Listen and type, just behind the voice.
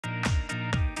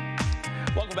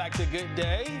Welcome back to Good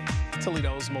Day,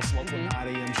 Toledo's most local 9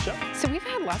 a.m. show. So we've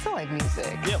had lots of live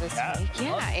music this week.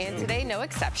 Yeah, and today no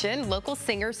exception. Local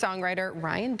singer-songwriter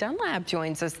Ryan Dunlap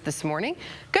joins us this morning.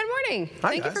 Good morning.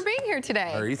 Thank you for being here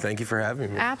today. How are you? Thank you for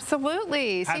having me.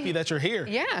 Absolutely. Happy that you're here.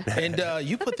 Yeah. And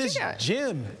you put this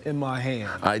gem in my hand.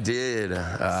 I did.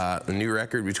 A new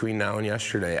record between now and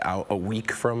yesterday, out a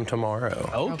week from tomorrow.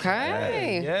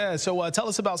 Okay. Yeah, so tell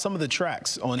us about some of the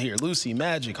tracks on here. Lucy,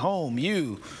 Magic, Home,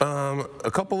 You.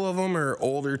 A couple of them are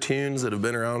older tunes that have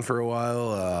been around for a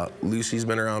while. Lucy's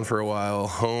been around for a while.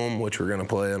 Home, which we're going to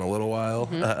play in a little while,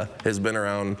 has been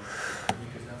around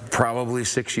probably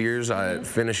 6 years. I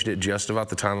finished it just about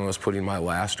the time I was putting my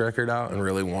last record out and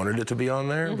really wanted it to be on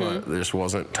there, but there just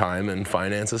wasn't time and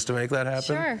finances to make that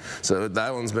happen. Sure. So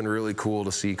that one's been really cool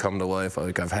to see come to life.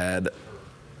 Like, I've had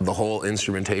the whole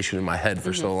instrumentation in my head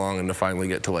for so long, and to finally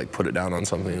get to like put it down on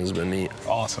something has been neat.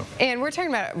 Awesome. And we're talking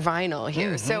about vinyl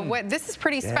here. So this is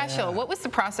pretty special. What was the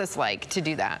process like to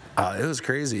do that? It was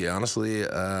crazy, honestly.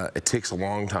 It takes a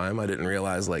long time. I didn't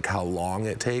realize like how long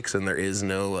it takes, and there is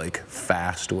no like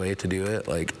fast way to do it.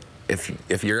 Like,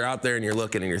 if you're out there and you're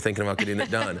looking and you're thinking about getting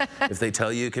it done, if they tell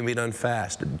you it can be done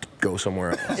fast, go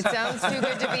somewhere else. It sounds too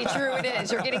good to be true. It is.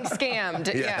 You're getting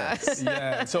scammed. Yes.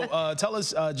 Yeah. So tell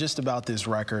us just about this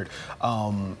record.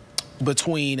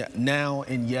 Between now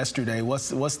and yesterday,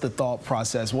 what's the thought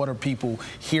process? What are people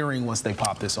hearing once they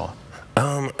pop this on?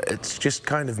 It's just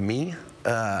kind of me.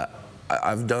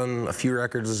 I've done a few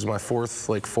records. This is my fourth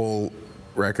like full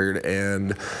record,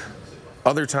 and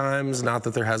other times, not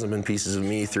that there hasn't been pieces of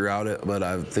me throughout it, but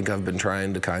I think I've been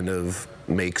trying to kind of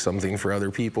make something for other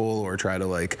people, or try to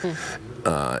like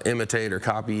imitate or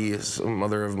copy some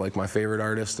other of like my favorite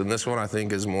artists. And this one I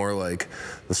think is more like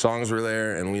the songs were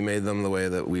there and we made them the way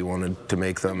that we wanted to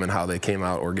make them, and how they came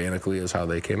out organically is how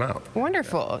they came out.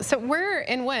 Wonderful. So where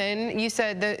and when, you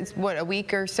said that it's what, a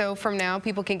week or so from now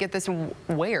people can get this,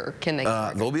 where can they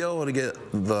get it? They'll be able to get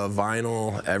the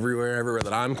vinyl everywhere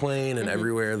that I'm playing, and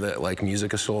everywhere that like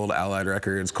music is sold, Allied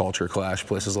Records, Culture Clash,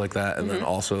 places like that. And then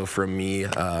also from me,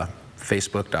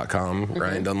 Facebook.com,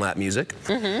 Ryan Dunlap Music,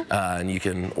 and you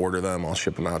can order them. I'll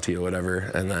ship them out to you, whatever.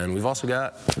 And then we've also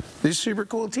got these super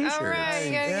cool T-shirts. All right,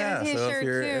 you gotta get a T-shirt so if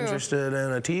you're interested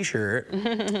in a T-shirt,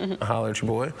 holler at your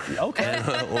boy. Okay.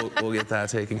 And we'll get that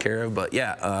taken care of. But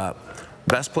yeah,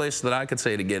 best place that I could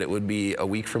say to get it would be a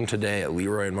week from today at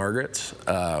Leroy and Margaret's.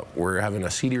 We're having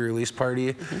a CD release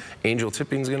party. Angel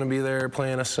Tipping's going to be there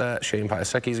playing a set. Shane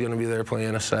Piasecki's going to be there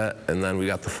playing a set. And then we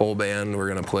got the full band. We're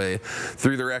going to play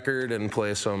through the record and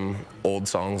play some old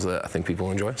songs that I think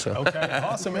people enjoy. So. Okay,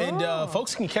 awesome. And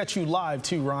folks can catch you live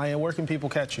too, Ryan. Where can people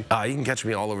catch you? You can catch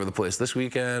me all over the place. This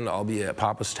weekend, I'll be at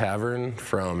Papa's Tavern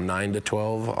from 9 to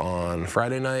 12 on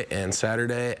Friday night, and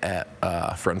Saturday at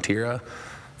Frontiera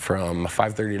from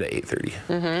 5:30 to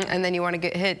 8:30. And then you want to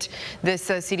hit this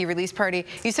CD release party.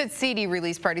 You said CD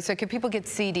release party, so could people get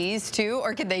CDs too,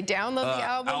 or could they download the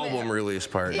album? Album release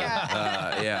party.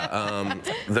 Yeah.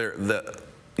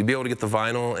 You'll be able to get the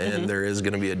vinyl, and there is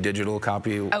going to be a digital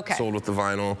copy sold with the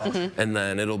vinyl, and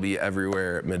then it'll be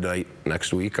everywhere at midnight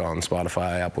next week on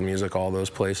Spotify, Apple Music, all those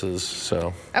places.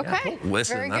 So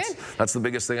listen. Very good. That's the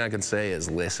biggest thing I can say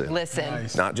is listen. Listen.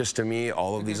 Nice. Not just to me,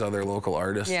 all of these other local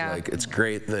artists. Yeah. Like, it's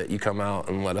great that you come out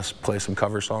and let us play some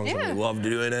cover songs, and we love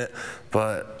doing it.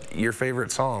 But your favorite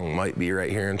song might be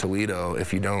right here in Toledo.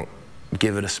 If you don't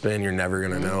give it a spin, you're never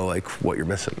gonna know like what you're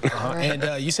missing.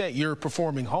 And you said you're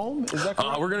performing Home, is that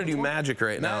correct? We're gonna do Magic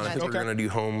right now. I think we're gonna do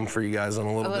Home for you guys in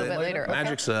a little bit later.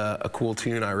 Magic's a cool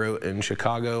tune I wrote in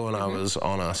Chicago when I was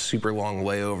on a super long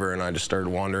layover, and I just started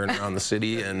wandering around the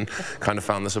city and kind of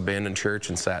found this abandoned church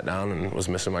and sat down and was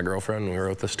missing my girlfriend, and we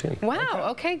wrote this tune. Wow,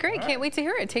 okay, great. Can't wait to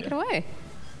hear it. Take it away.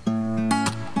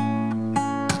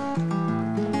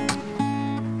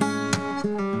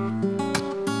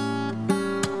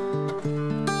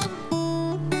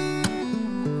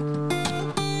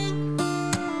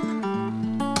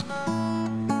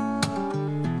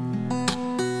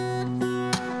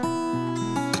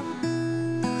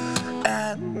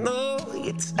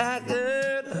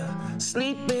 Tired of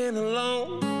sleeping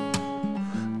alone,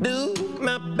 do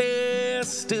my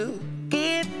best to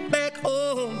get back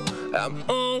home. I'm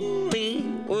only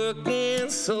working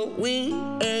so we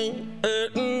ain't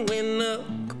hurting when the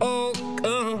call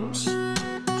comes.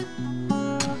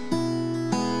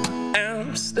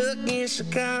 I'm stuck in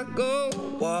Chicago,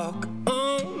 walk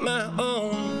on my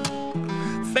own.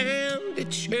 Found a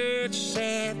church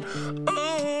sat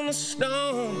on a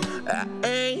stone. I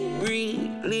ain't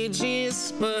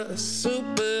religious, but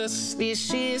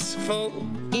superstitious for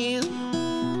you.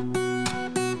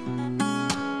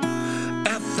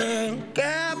 I thank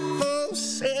God for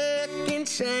second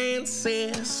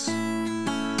chances.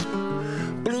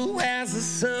 Blue as the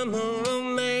summer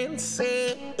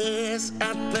romances.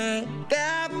 I thank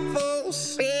God for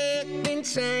second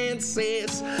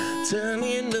chances turn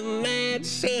into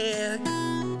magic.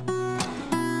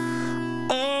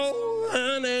 Oh,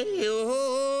 honey,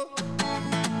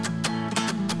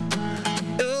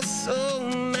 you're so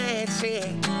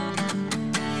magic.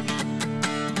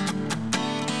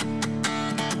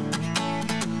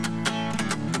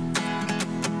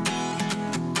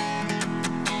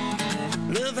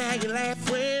 Love how you laugh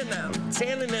when I'm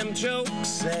telling them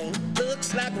jokes. And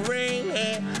looks like rain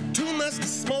had too much to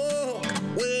smoke.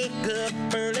 Wake up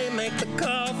early, make the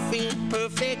coffee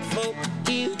perfect for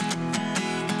you.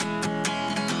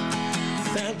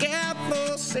 Thank God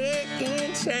for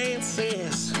second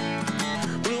chances.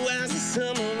 Blue eyes and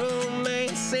summer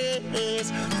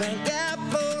romances. Thank God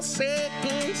for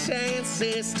second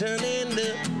chances turn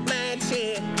into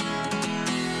magic.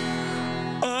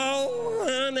 Oh,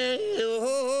 honey,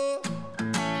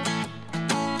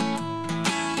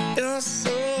 you're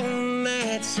so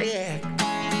magic.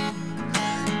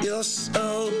 You're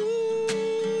so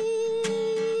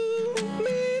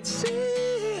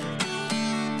magic.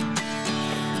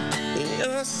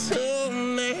 You're so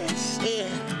magic.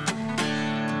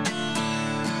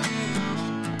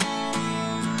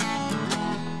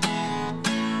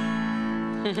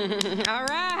 All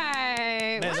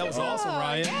right. Man, that was awesome,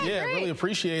 Ryan. Yeah, really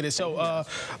appreciate it. So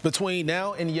between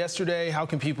now and yesterday, how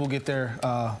can people get their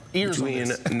ears on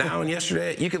this? Between now and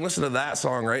yesterday, you can listen to that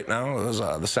song right now. It was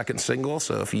the second single,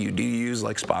 so if you do use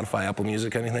like Spotify, Apple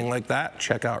Music, anything like that,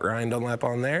 check out Ryan Dunlap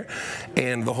on there.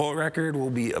 And the whole record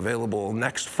will be available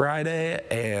next Friday,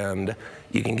 and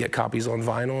you can get copies on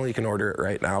vinyl. You can order it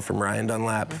right now from Ryan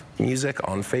Dunlap Music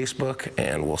on Facebook,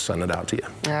 and we'll send it out to you.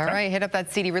 All right, hit up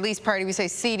that CD release party. We say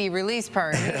CD release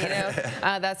party, you know.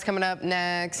 That's coming up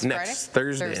next Friday? Next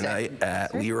Thursday night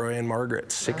at Leroy and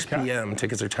Margaret, 6 p.m.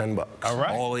 Tickets are $10. All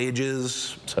right. All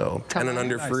ages, so 10 and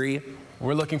under free.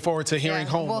 We're looking forward to hearing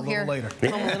Home a little later.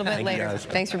 Home a little bit later.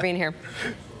 Thanks for being here.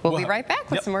 We'll be right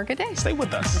back with some more good days. Stay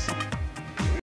with us.